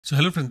So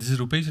hello friends, this is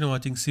Rupesh and I'm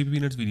watching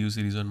CPP Nuts video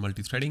series on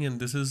multithreading, and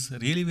this is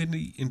really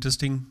very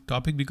interesting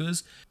topic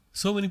because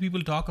so many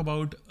people talk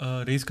about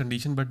race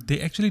condition but they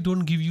actually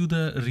don't give you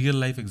the real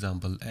life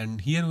example,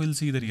 and here we'll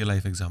see the real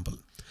life example.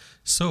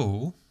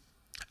 So,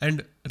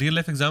 and real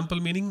life example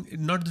meaning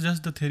not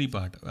just the theory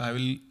part, I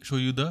will show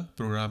you the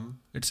program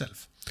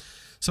itself.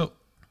 So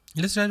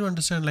let's try to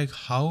understand like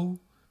how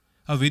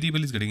a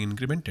variable is getting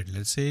incremented.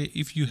 Let's say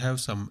if you have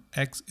some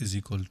x is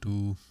equal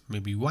to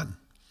maybe 1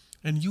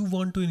 and you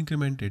want to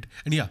increment it.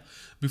 And yeah,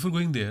 before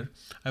going there,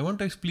 I want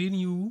to explain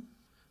you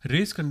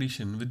race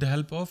condition with the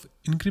help of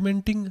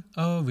incrementing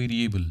a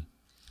variable.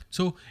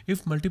 So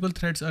if multiple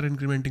threads are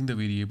incrementing the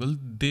variable,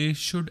 they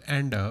should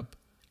end up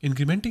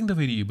incrementing the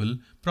variable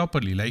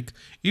properly. Like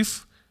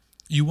if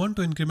you want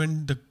to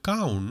increment the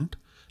count,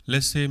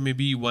 let's say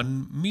maybe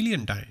 1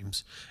 million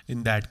times,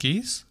 in that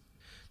case,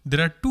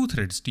 there are two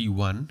threads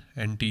T1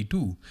 and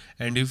T2.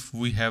 And if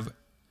we have,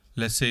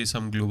 let's say,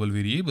 some global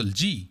variable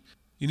G,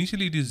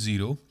 initially it is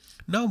 0.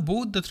 Now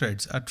both the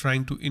threads are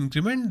trying to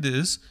increment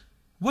this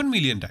 1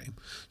 million times.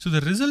 So the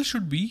result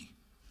should be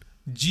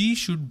G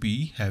should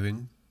be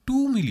having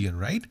 2 million,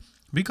 right?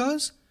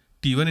 Because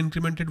T1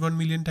 incremented 1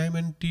 million time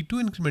and T2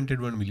 incremented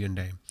 1 million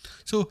time.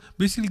 So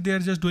basically they are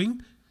just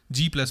doing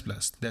G++,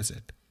 that's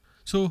it.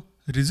 So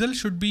result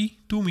should be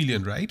 2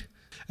 million, right?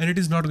 And it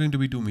is not going to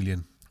be 2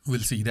 million. We'll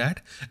see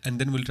that and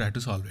then we'll try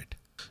to solve it.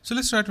 So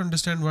let's try to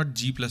understand what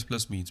G++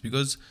 means,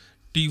 because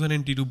T1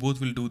 and T2 both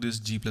will do this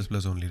G++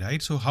 only,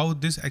 right? So how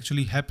this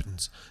actually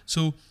happens?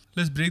 So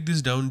let's break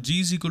this down.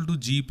 G is equal to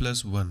G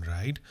plus 1,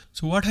 right?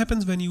 So what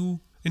happens when you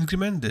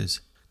increment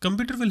this?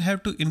 Computer will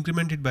have to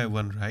increment it by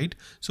 1, right?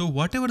 So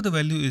whatever the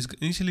value is,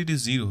 initially it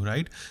is 0,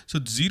 right? So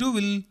 0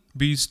 will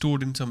be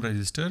stored in some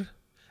register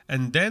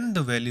and then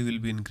the value will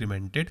be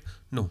incremented.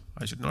 No,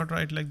 I should not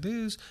write like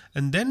this.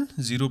 And then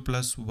 0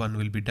 plus 1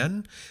 will be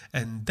done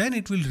and then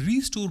it will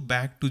restore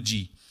back to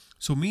G.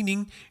 So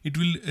meaning it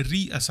will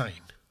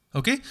reassign.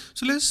 Okay,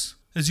 so let's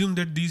assume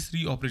that these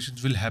three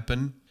operations will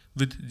happen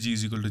with G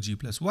is equal to G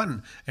plus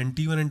 1 and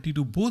T1 and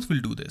T2 both will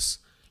do this.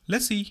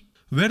 Let's see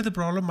where the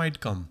problem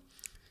might come.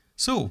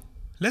 So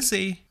let's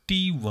say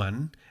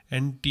T1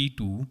 and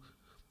T2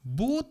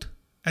 both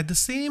at the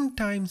same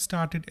time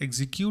started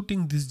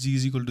executing this G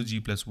is equal to G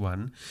plus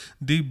 1.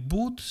 They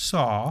both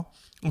saw,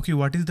 okay,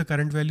 what is the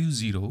current value?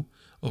 0.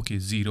 Okay,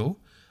 0.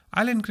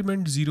 I'll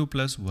increment 0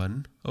 plus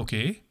 1.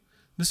 Okay.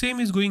 The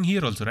same is going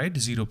here also, right?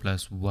 0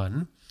 plus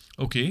 1.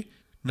 Okay,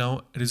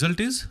 now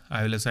result is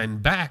I will assign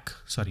back,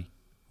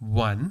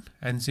 1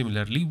 and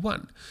similarly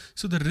 1.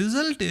 So the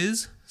result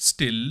is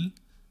still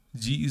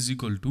G is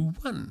equal to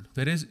 1,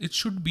 whereas it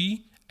should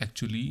be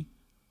actually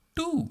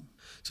 2.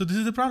 So this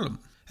is the problem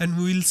and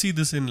we will see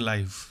this in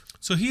live.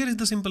 So here is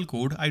the simple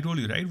code. I told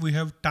you, right? We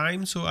have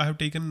time. So I have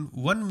taken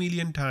 1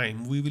 million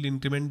time. We will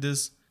increment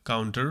this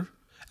counter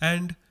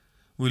and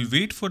we'll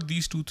wait for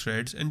these two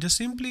threads and just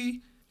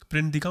simply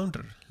print the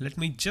counter. Let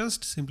me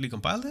just simply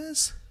compile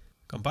this.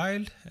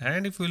 Compiled,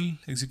 and if we'll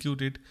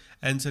execute it,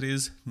 answer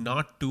is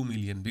not 2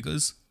 million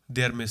because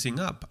they are messing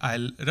up.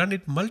 I'll run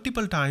it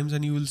multiple times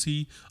and you will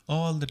see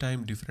all the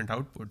time different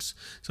outputs.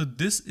 So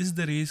this is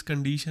the race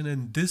condition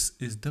and this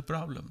is the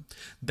problem.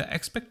 The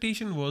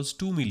expectation was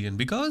 2 million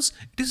because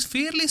it is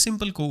fairly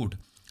simple code.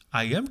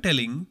 I am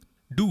telling,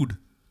 dude,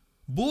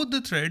 both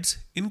the threads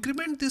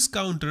increment this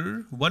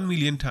counter 1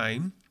 million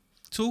time.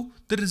 So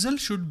the result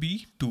should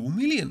be 2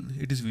 million.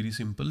 It is very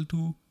simple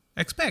to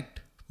expect,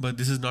 but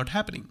this is not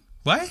happening.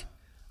 Why?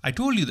 I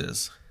told you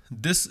this.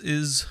 This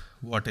is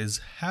what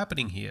is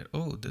happening here.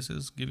 Oh, this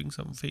is giving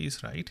some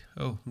face, right?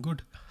 Oh,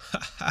 good.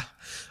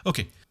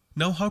 Okay,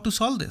 now how to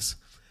solve this?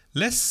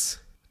 Let's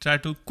try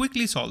to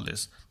quickly solve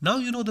this. Now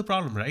you know the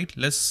problem, right?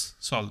 Let's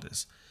solve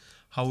this.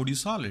 How would you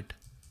solve it?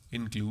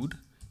 Include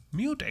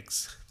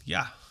mutex.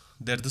 Yeah,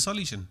 there's the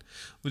solution.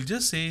 We'll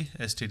just say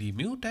std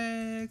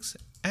mutex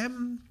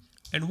m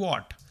and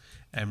what?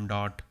 M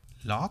dot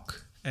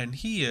lock, and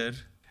here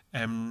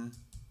m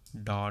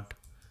dot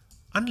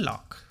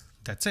unlock.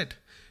 That's it.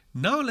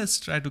 Now let's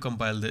try to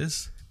compile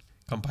this.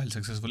 Compile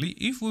successfully.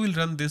 If we will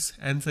run this,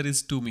 answer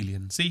is 2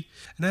 million. See,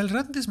 and I'll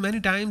run this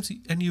many times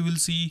and you will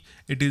see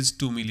it is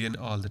 2 million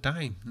all the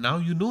time. Now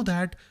you know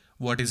that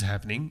what is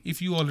happening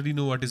if you already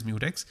know what is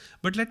mutex,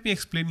 but let me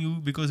explain you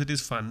because it is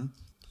fun.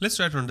 Let's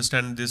try to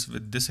understand this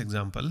with this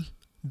example.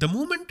 The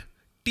moment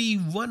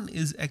T1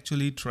 is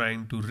actually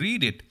trying to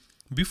read it,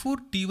 before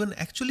T1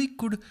 actually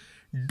could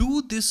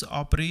do this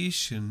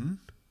operation,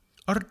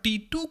 or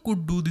T2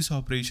 could do this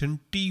operation,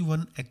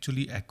 T1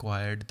 actually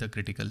acquired the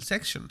critical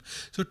section.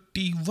 So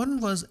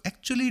T1 was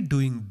actually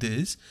doing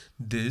this,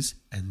 this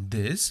and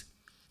this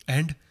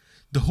and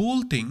the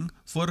whole thing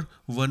for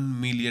 1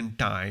 million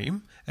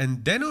time,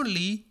 and then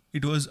only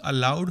it was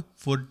allowed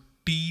for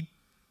T2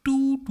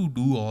 to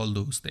do all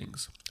those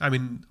things. I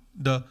mean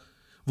the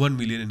 1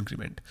 million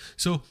increment.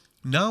 So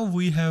now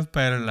we have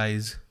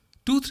parallelized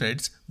two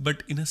threads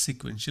but in a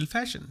sequential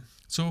fashion.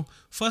 So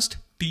first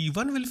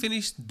T1 will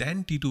finish,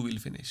 then T2 will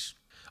finish.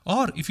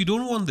 Or if you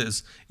don't want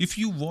this, if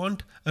you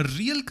want a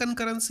real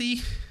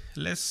concurrency,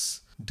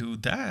 let's do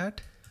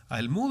that.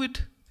 I'll move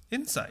it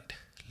inside.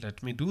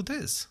 Let me do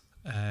this,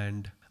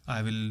 and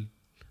I will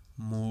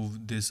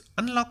move this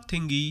unlock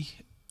thingy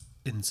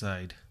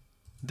inside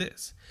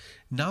this.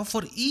 Now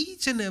for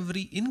each and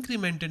every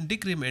increment and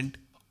decrement,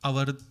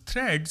 our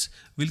threads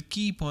will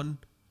keep on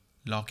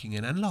locking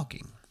and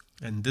unlocking,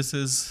 and this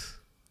is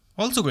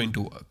also going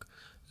to work.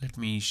 Let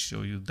me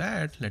show you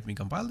that. Let me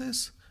compile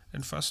this,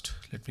 and first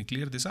let me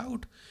clear this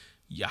out.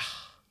 Yeah,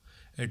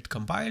 it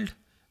compiled.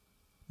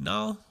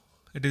 Now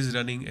it is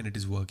running and it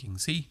is working.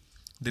 See,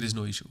 there is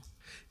no issue.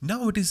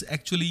 Now it is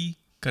actually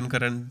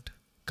concurrent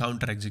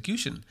counter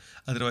execution.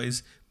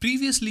 Otherwise,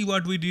 previously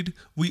what we did,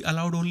 we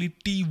allowed only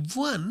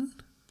T1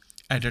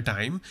 at a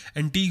time,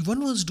 and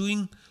T1 was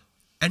doing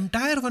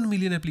entire 1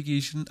 million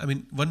application,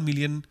 1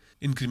 million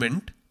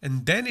increment,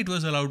 and then it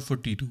was allowed for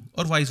T2,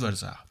 or vice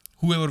versa.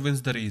 Whoever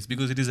wins the race,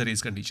 because it is a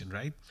race condition,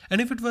 right? And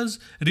if it was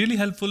really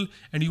helpful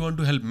and you want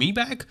to help me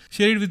back,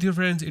 share it with your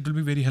friends. It will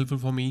be very helpful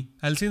for me.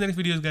 I'll see you in the next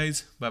videos,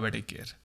 guys. Bye bye, take care.